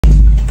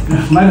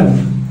Madam,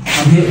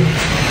 I'm here.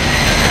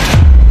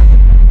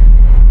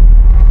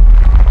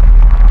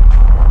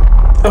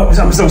 Oh,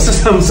 I'm so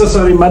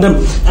sorry, madam.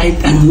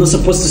 I'm not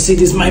supposed to see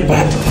this. My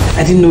bad.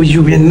 I didn't know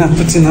you were not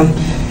putting on.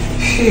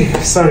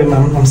 Sorry,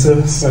 ma'am. I'm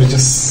so sorry.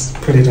 Just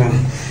put it on.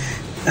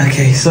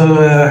 Okay. So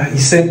you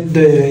said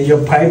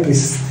your pipe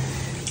is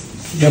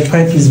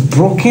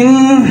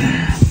broken.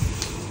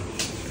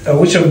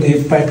 Which of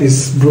the pipe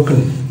is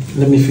broken?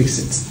 Let me fix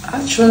it.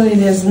 Actually,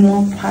 there's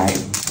no pipe.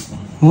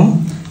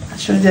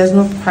 Actually, there's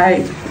no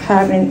pipe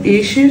having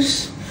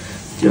issues.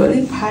 The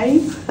only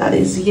pipe that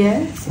is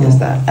here is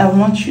that I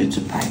want you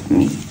to pipe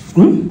me.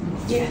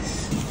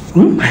 Yes.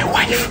 My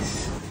wife.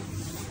 Yes.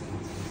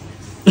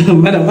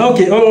 Madam,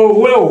 okay. Oh,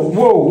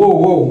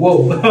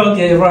 whoa.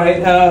 Okay,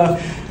 right.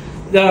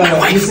 My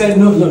wife. You said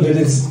no.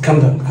 Calm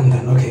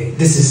down. Okay,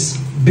 this is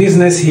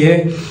business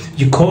here.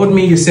 You called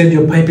me. You said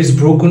your pipe is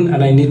broken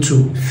and I need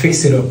to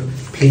fix it up.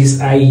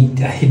 Please, I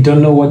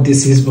don't know what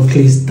this is, but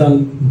please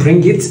don't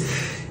bring it.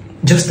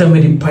 Just tell me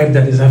the pipe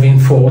that is having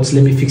faults.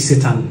 Let me fix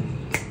it and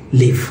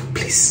leave,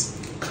 please.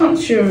 Can't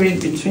you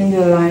read between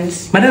the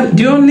lines? Madam,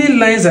 the only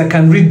lines I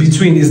can read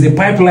between is the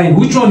pipeline.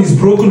 Which one is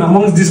broken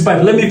amongst this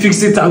pipe? Let me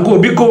fix it and go.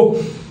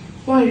 Biko.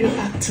 Why are you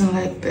acting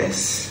like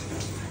this?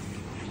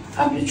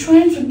 I've been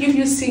trying to give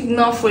you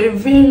signal for a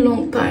very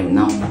long time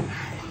now.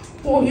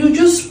 Oh, you're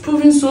just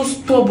proving so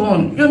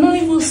stubborn. You're not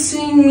even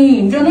seeing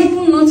me. You're not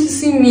even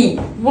noticing me.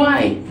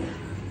 Why?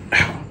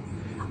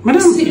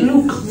 Madam, see,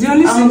 look, the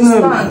only I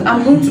understand.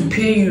 I'm going to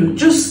pay you.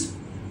 Just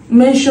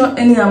mention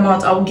any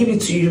amount. I'll give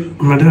it to you.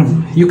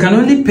 Madam, you can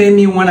only pay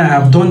me when I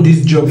have done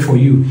this job for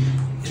you.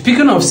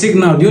 Speaking of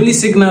signal, the only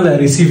signal I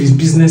receive is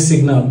business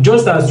signal.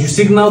 Just as you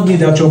signaled me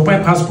that your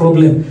pipe has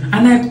problem,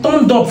 and I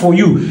turned up for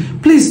you.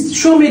 Please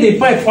show me the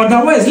pipe.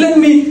 Otherwise, let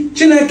me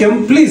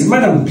Chineke, please,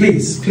 madam,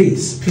 please.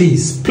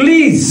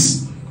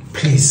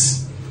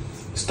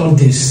 Stop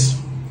this.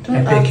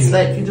 Don't act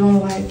like you don't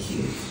like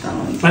it.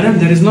 Madam,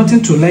 there is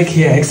nothing to like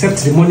here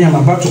except the money I'm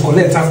about to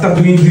collect after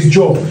doing this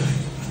job.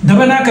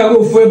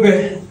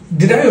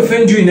 Did I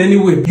offend you in any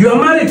way? You are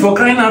married, for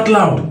crying out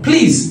loud.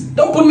 Please,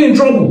 don't put me in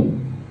trouble.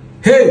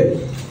 Hey,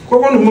 why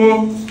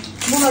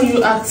are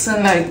you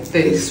acting like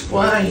this?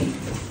 Why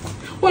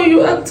are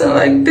you acting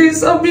like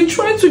this? I've been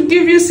trying to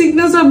give you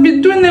signals. I've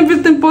been doing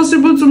everything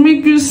possible to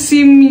make you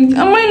see me.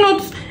 Am I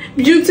not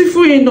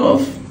beautiful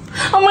enough?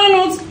 Am I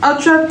not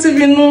attractive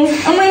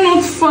enough? Am I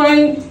not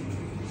fine?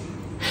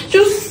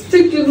 Just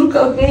take a look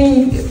at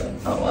me.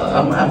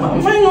 Am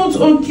I not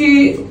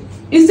okay?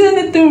 Is there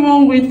anything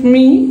wrong with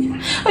me?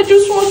 I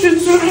just want you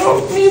to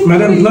help me.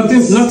 Madam,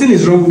 nothing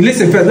is wrong.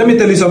 Listen first, let me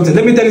tell you something.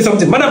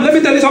 Madam, let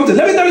me tell you something.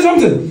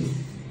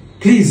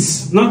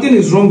 Please, nothing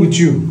is wrong with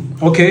you.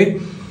 Okay?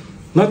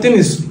 Nothing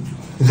is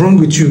wrong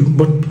with you,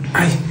 but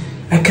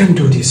I can't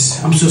do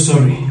this. I'm so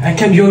sorry. I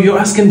can't. You're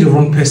asking the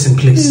wrong person,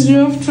 please. You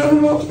have to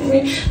help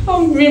me.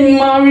 I've been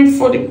married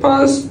for the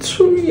past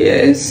 2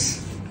 years.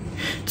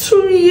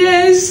 2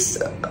 years.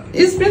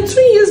 It's been 2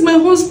 years my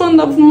husband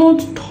have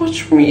not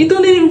touched me. He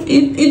doesn't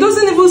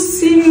even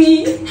see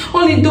me.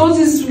 All he does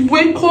is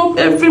wake up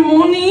every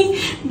morning,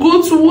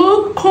 go to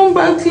work, come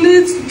back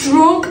late,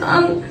 drunk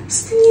and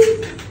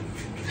sleep.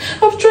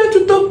 I've tried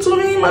to talk to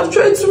him. I've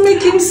tried to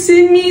make him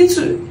see me.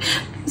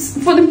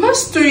 For the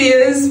past 2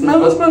 years, my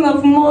husband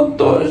have not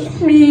touched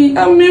me.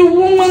 I'm a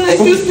woman. I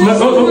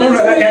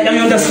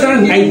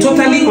understand. I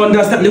totally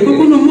understand.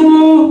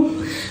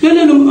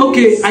 No.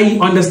 Okay, I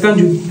understand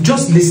you.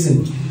 Just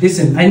listen.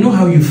 I know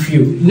how you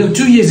feel.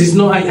 2 years is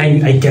not.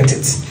 I get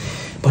it.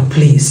 But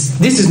please,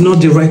 this is not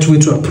the right way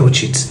to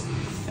approach it.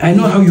 I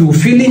know how you're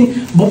feeling,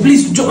 but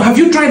please, have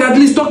you tried at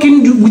least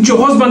talking with your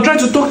husband? Try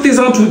to talk this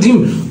out with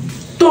him.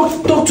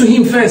 Talk to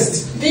him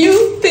first. Do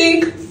you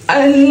think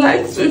I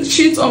like to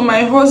cheat on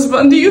my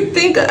husband? Do you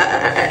think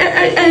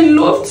I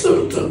love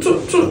to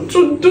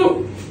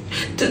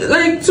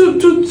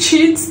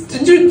cheat?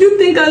 Do you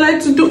think I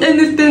like to do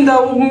anything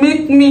that will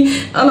make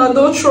me an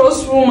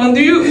adulterous woman?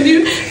 Do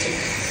you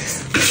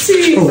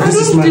see? I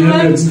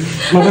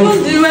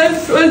don't derive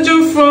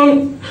pleasure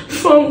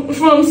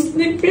from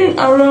sleeping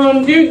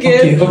around. You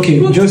get?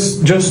 Okay.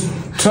 Just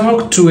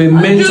talk to a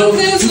mentor,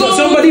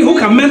 somebody who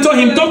can mentor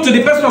him. Talk to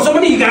the person, or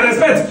somebody he can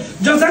respect.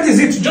 Just that is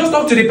it. Just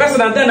talk to the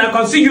person, and then I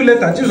can see you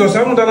later. Jesus,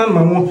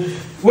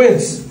 wait,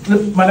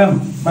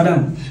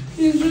 madam.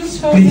 You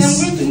just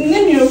please. I'm going to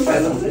name your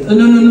father.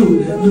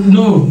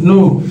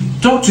 No.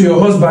 Talk to your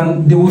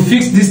husband. They will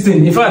fix this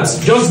thing. In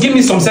fact, just give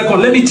me some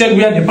seconds. Let me check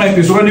where the pipe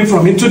is running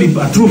from into the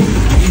bathroom.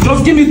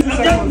 Just give me.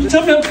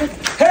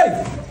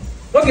 Hey.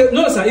 Okay,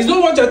 no sir, it's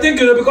not what you're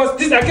thinking, because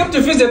this I came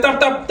to fix the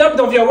tap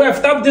of your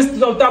wife, tap this,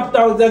 tap.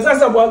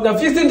 That's about the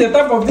fixing the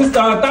tap of this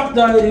tap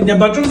the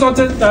bathroom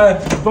sorted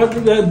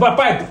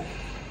pipe.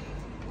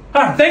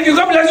 Thank you.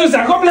 God bless you,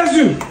 sir. God bless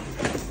you.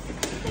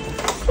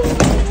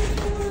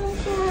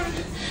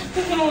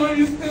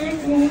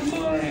 I'm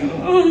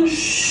sorry.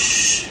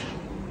 Shh.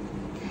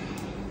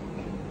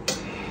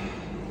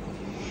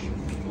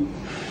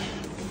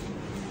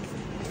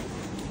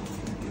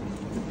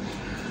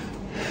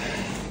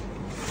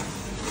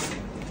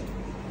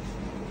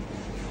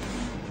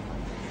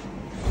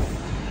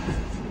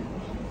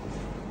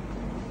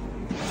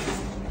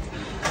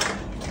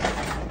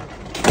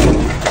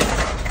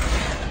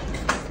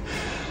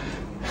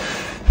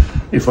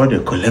 before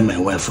they collect my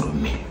wife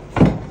from me.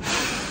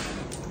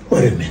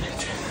 Wait a minute.